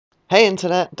Hey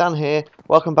Internet, Dan here.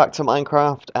 Welcome back to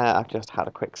Minecraft. I've just had a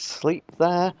quick sleep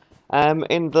there.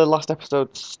 In the last episode,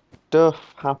 stuff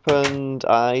happened.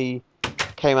 I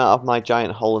came out of my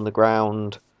giant hole in the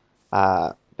ground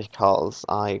because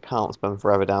I can't spend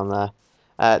forever down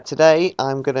there. Today,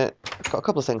 I've got a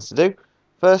couple of things to do.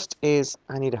 First is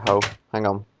I need a hoe. Hang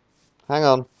on.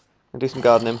 I'll do some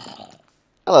gardening.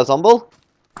 Hello, Zomble.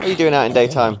 What are you doing out in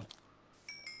daytime?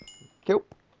 Cool.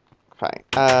 Okay.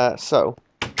 So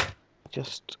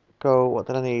just go. What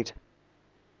did I need?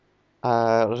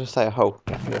 I'll just say a hoe.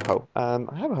 Yeah, I need a hoe. I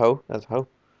have a hoe. There's a hoe.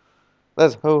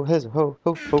 There's a hoe. Here's a hoe.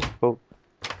 Hoe.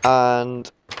 And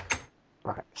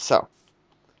right. So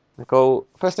I go.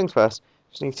 First things first.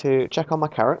 Just need to check on my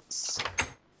carrots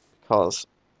because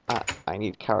I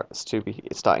need carrots to be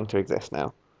starting to exist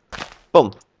now.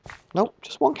 Boom. Nope.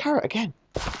 Just one carrot again.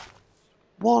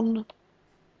 One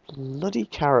bloody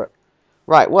carrot.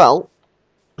 Right. Well,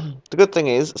 the good thing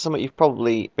is something you've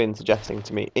probably been suggesting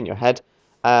to me in your head.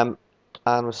 And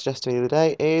was suggested the other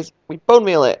day is we bone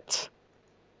meal it.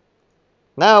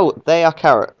 Now they are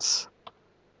carrots.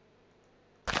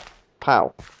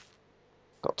 Pow.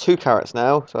 Got 2 carrots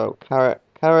now, so carrot.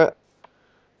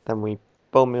 Then we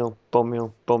bone meal.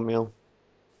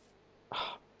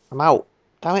 I'm out.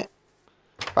 Damn it.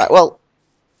 Right, well,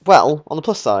 on the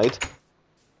plus side,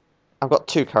 I've got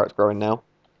 2 carrots growing now.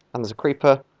 And there's a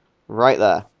creeper right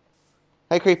there.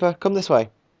 Hey creeper, come this way.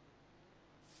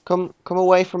 Come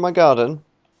away from my garden.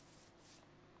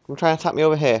 Come try and attack me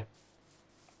over here.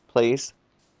 Please.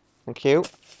 Thank you.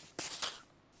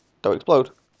 Don't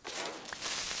explode.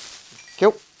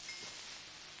 Kill.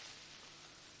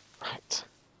 Right.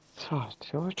 Oh,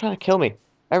 they're always trying to kill me.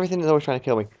 Everything is always trying to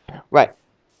kill me. Right.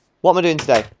 What am I doing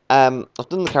today? I've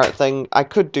done the carrot thing. I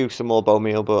could do some more bone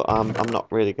meal, but I'm not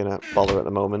really gonna bother at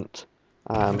the moment.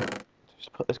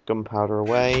 Just put this gunpowder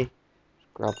away.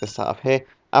 Grab this out of here.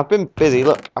 I've been busy.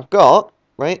 Look, I've got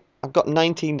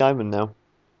 19 diamond now.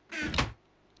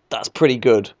 That's pretty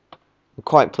good. I'm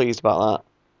quite pleased about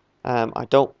that. I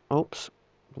don't. Oops,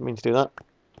 didn't mean to do that.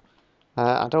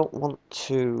 I don't want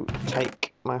to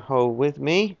take my hoe with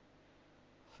me.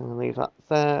 So I'm going to leave that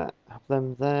there, have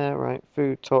them there, right,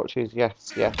 food, torches,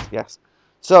 yes.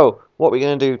 So, what we're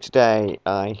going to do today,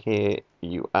 I hear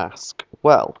you ask?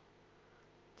 Well,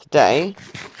 today,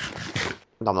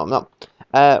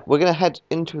 we're going to head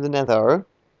into the nether,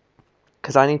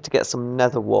 because I need to get some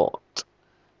nether wart.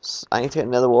 I need to get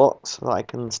nether wart so that I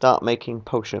can start making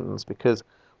potions, because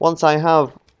once I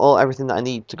have everything that I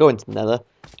need to go into the nether,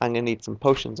 I'm going to need some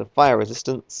potions of fire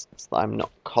resistance so that I'm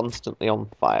not constantly on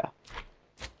fire.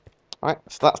 Alright,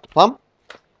 so that's the plan.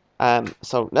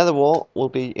 So nether wart will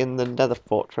be in the nether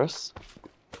fortress.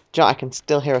 Do you know, I can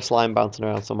still hear a slime bouncing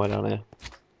around somewhere down here.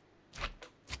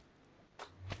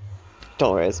 Don't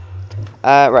know where it is.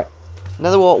 Right.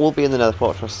 Nether wart will be in the nether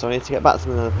fortress, so I need to get back to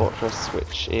the nether fortress,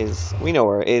 which is... we know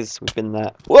where it is, we've been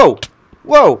there. Whoa!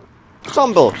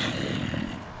 Zombie!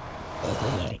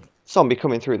 Zombie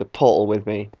coming through the portal with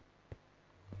me.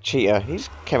 Cheater. He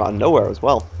just came out of nowhere as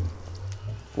well.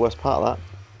 Worst part of that.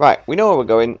 Right, we know where we're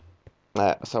going.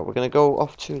 So we're going to go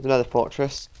off to the nether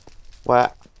fortress,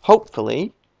 where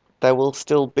hopefully there will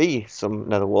still be some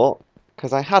nether wart,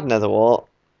 because I had nether wart,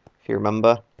 if you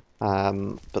remember,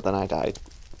 but then I died.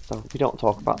 So we don't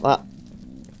talk about that.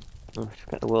 Oh,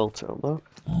 get the world to though.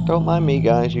 Don't mind me,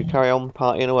 guys. You carry on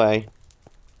partying away.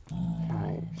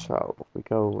 Okay, so we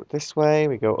go this way.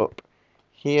 We go up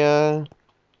here,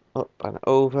 up and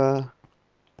over.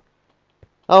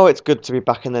 Oh, it's good to be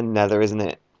back in the nether, isn't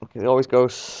it? It always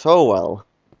goes so well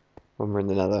when we're in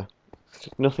the nether. It's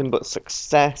just nothing but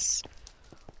success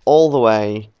all the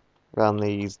way around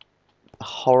these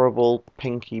horrible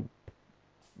pinky,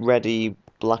 reddy,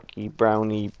 blacky,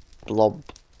 browny blob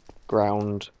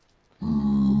ground.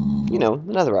 You know,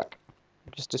 the netherrack.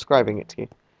 I'm just describing it to you.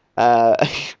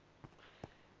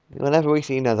 Whenever we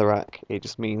see netherrack, it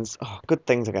just means, oh, good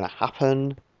things are going to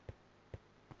happen.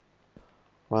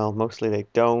 Well, mostly they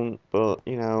don't, but,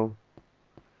 you know,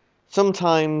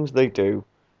 sometimes they do.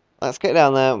 Let's get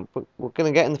down there. We're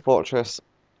going to get in the fortress,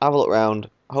 have a look around,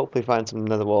 hopefully find some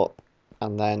nether wart,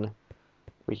 and then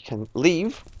we can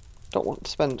leave. Don't want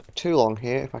to spend too long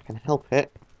here if I can help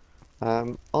it.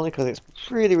 Only because it's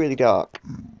really, really dark.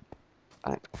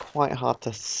 And it's quite hard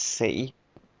to see.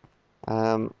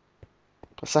 But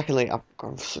secondly, I've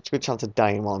got such a good chance of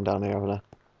dying while I'm down here, haven't I?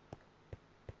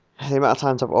 The amount of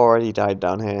times I've already died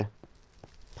down here.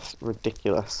 It's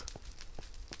ridiculous.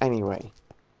 Anyway.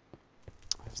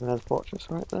 There's another fortress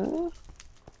right there. Or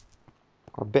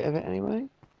a bit of it anyway.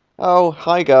 Oh,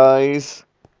 hi guys.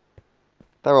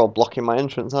 They're all blocking my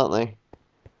entrance, aren't they?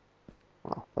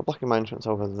 Well, they're blocking my entrance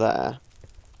over there.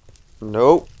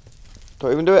 Nope.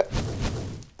 Don't even do it.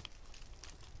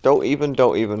 Don't even.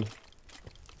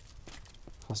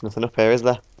 There's nothing up here, is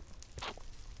there?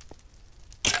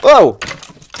 Whoa!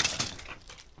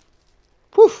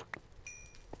 Woof!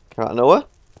 Came out of nowhere.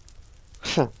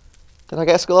 Did I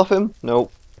get a skull off him?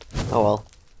 Nope. Oh well.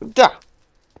 Da!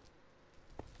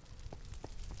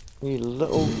 You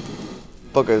little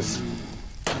buggers.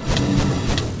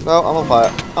 No, I'm on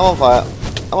fire. I'm on fire.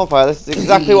 I'm on fire. This is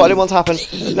exactly what I didn't want to happen.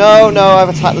 No, I've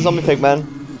attacked the zombie pigmen.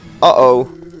 Uh-oh.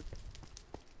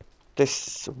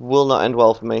 This will not end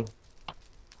well for me.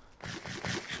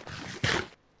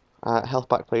 Health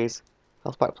back, please.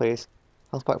 Health back, please.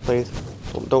 Health back, please.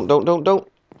 Don't.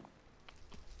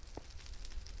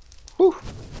 Whew.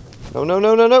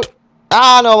 No.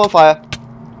 Ah, no, I'm on fire.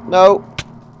 No.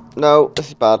 This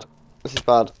is bad. This is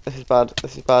bad.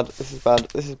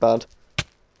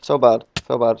 So bad.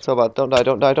 Don't die.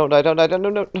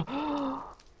 No.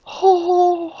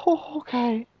 Oh,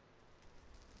 okay.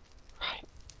 Right.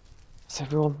 Let's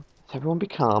everyone be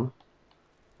calm.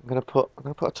 I'm gonna put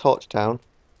a torch down.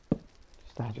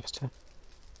 Just to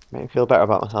make me feel better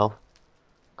about myself.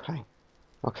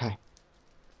 Okay.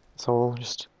 So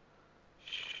just...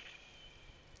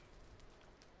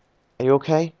 Are you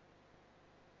okay?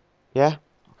 Yeah?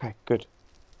 Okay, good.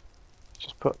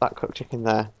 Just put that cooked chicken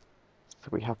there, so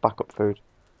we have backup food.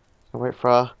 So wait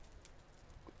for our...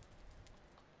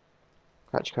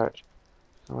 Crouch.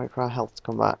 So wait for our health to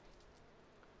come back.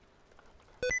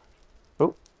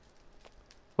 Oh!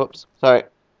 Whoops, sorry.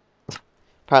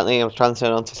 Apparently I was trying to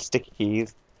turn on to sticky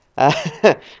keys.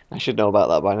 I should know about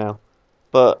that by now.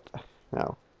 But,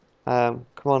 no. Come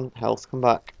on, health, come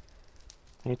back.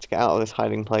 I need to get out of this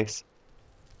hiding place.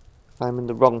 I'm in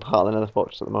the wrong part of the nether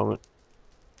fortress at the moment.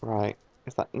 Right,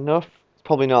 is that enough? It's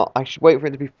probably not. I should wait for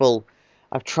it to be full.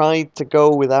 I've tried to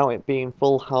go without it being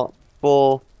full heart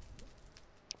before,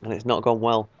 and it's not gone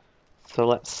well. So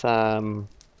let's be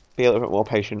a little bit more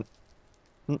patient.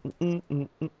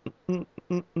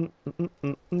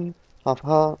 Half a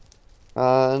heart,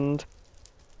 and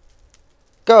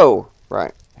go.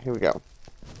 Right, here we go.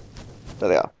 There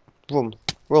they are. Rum.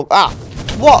 Ah!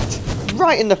 What?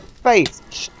 Right in the face!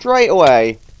 Straight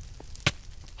away!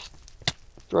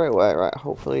 Right.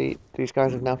 Hopefully these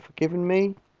guys have now forgiven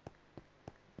me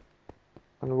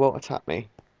and won't attack me.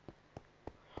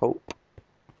 Hope.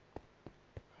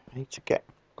 I need to get...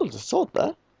 Oh, there's a sword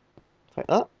there. Take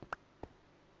that.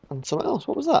 And something else.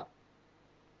 What was that?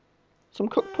 Some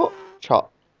cooked pork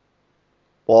chop.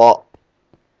 What?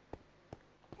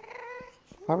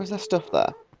 Why was there stuff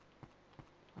there?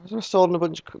 Why was there a sword and a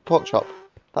bunch of cooked pork chop?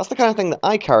 That's the kind of thing that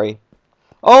I carry.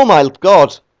 Oh my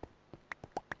god!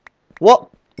 What?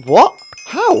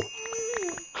 How?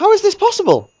 How is this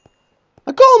possible?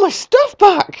 I got all my stuff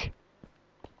back!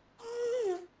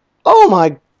 Oh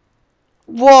my...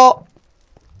 What?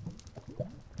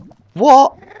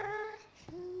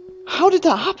 How did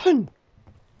that happen?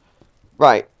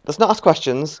 Right, let's not ask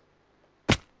questions.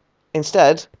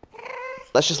 Instead,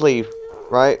 let's just leave.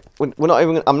 Right? We're not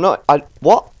even...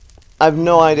 What? I have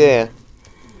no idea.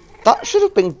 That should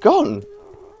have been gone.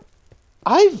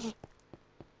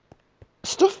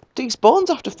 Stuff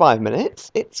despawns after 5 minutes.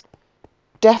 It's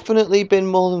definitely been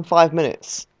more than 5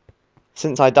 minutes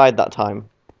since I died that time.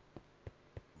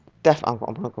 I'm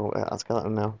gonna go with that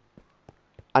skeleton now.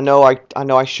 I know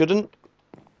I shouldn't.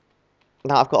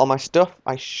 Now I've got all my stuff,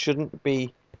 I shouldn't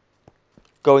be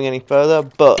going any further,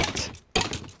 but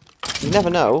you never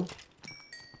know.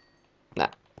 Nah.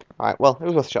 Alright, well, it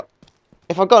was worth a shot.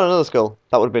 If I'd got another skull,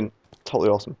 that would have been totally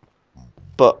awesome.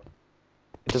 But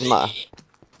it doesn't matter.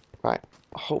 Right.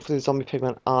 Hopefully the zombie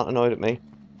pigmen aren't annoyed at me.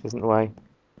 This isn't the way.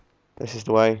 This is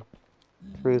the way.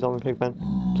 Through the zombie pigmen.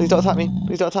 Please don't attack me.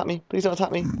 Please don't attack me. Please don't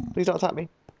attack me. Please don't attack me.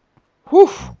 Whew.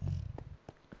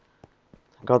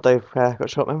 God, they've got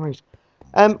short memories.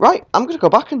 Right, I'm gonna go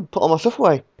back and put all my stuff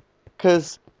away.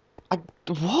 Cause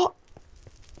what?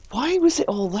 Why was it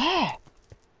all there?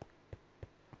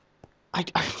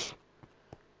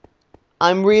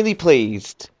 I'm really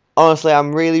pleased. Honestly,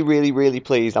 I'm really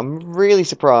pleased. I'm really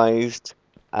surprised.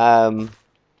 But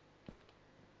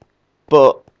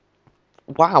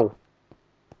wow.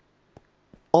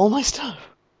 All my stuff.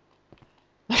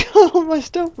 I got all my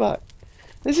stuff back.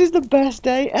 This is the best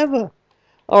day ever.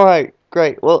 Alright,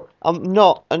 great. Well, I'm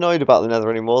not annoyed about the nether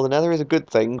anymore. The nether is a good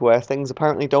thing where things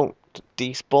apparently don't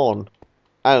despawn.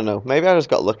 I don't know. Maybe I just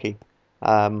got lucky.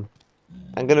 I'm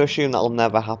going to assume that'll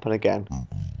never happen again.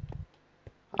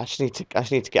 I just need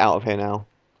to get out of here now.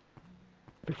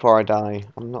 Before I die.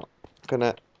 I'm not going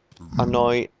to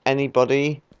annoy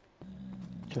anybody.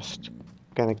 Just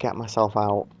gonna get myself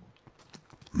out.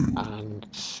 And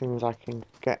as soon as I can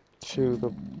get to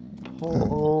the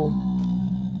portal,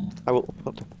 I will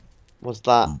put the... Was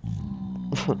that?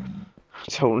 I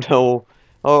don't know.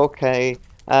 Okay.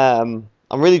 I'm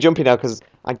really jumpy now because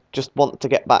I just want to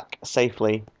get back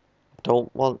safely.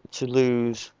 Don't want to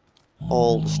lose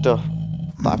all the stuff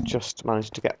that I've just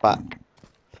managed to get back.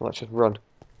 So let's just run.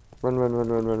 Run, run, run,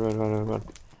 run, run, run, run, run, run.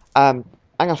 I'm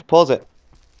gonna have to pause it.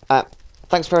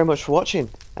 Thanks very much for watching.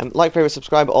 Like, favorite,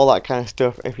 subscribe, all that kind of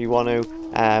stuff if you want to.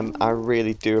 I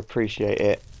really do appreciate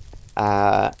it.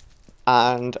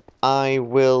 And I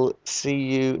will see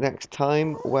you next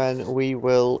time when we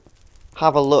will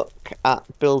have a look at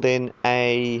building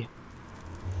a,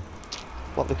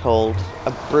 what they called,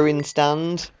 a brewing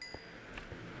stand.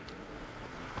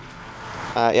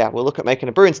 Yeah, we'll look at making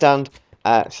a brewing stand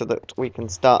so that we can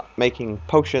start making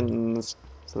potions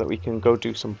so that we can go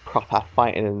do some proper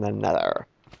fighting in the nether.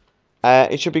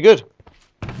 It should be good.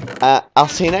 I'll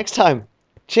see you next time.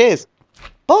 Cheers.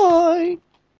 Bye.